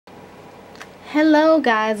Hello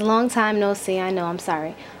guys, long time no see. I know, I'm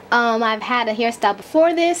sorry. I've had a hairstyle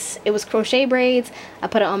before this. It was crochet braids. I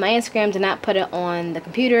put it on my Instagram, did not put it on the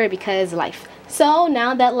computer because life. So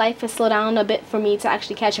now that life has slowed down a bit for me to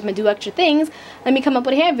actually catch up and do extra things, let me come up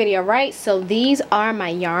with a hair video, right? So these are my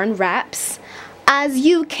yarn wraps. As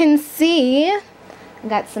you can see, I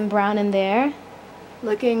got some brown in there.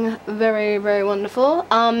 Looking very, very wonderful.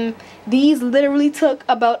 These literally took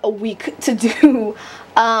about a week to do.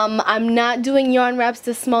 I'm not doing yarn wraps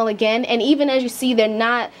this small again, and even as you see, they're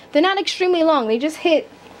not extremely long. They just hit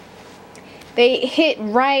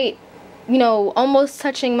right, you know, almost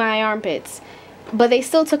touching my armpits. But they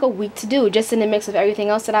still took a week to do, just in the mix of everything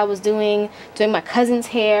else that I was doing my cousin's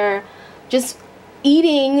hair, just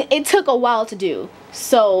eating. It took a while to do.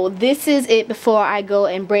 So this is it before I go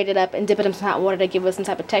and braid it up and dip it in some hot water to give it some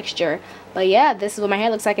type of texture. But yeah, this is what my hair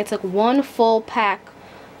looks like. It took one full pack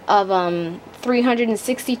of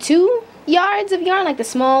 362 yards of yarn, like the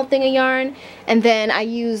small thing of yarn, and then I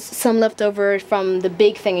used some leftover from the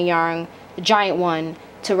big thing of yarn, the giant one,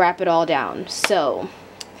 to wrap it all down. So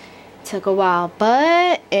it took a while,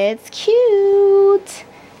 but it's cute.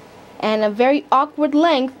 And a very awkward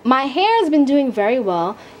length. My hair has been doing very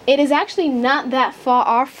well. It is actually not that far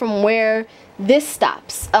off from where this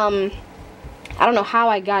stops. I don't know how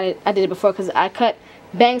I got it. I did it before because I cut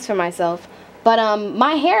bangs for myself. But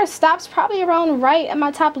my hair stops probably around right at my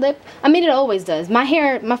top lip. I mean, it always does. My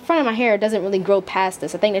front of my hair doesn't really grow past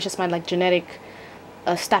this. I think that's just my like genetic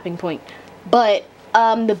stopping point. But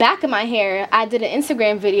the back of my hair, I did an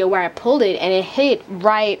Instagram video where I pulled it and it hit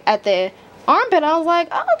right at the armpit. I was like,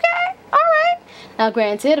 oh, okay, alright. Now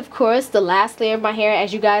granted, of course, the last layer of my hair,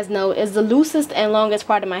 as you guys know, is the loosest and longest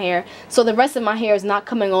part of my hair, so the rest of my hair is not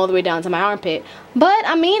coming all the way down to my armpit. But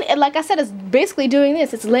I mean, like I said, it's basically doing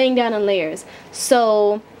this. It's laying down in layers.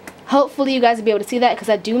 So hopefully you guys will be able to see that, because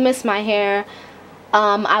I do miss my hair.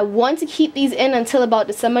 I want to keep these in until about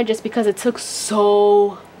December, just because it took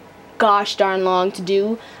so gosh darn long to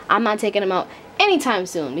do. I'm not taking them out anytime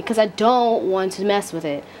soon because I don't want to mess with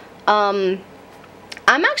it. I'm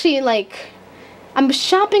actually I'm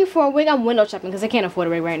shopping for a wig. I'm window shopping because I can't afford a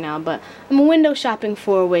wig right now, but I'm window shopping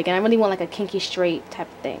for a wig and I really want like a kinky straight type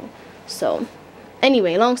of thing. So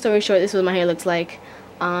anyway, long story short, this is what my hair looks like.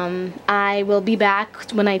 I will be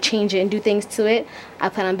back when I change it and do things to it. I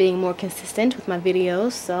plan on being more consistent with my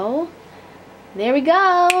videos, so there we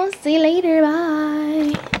go. See you later.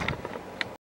 Bye.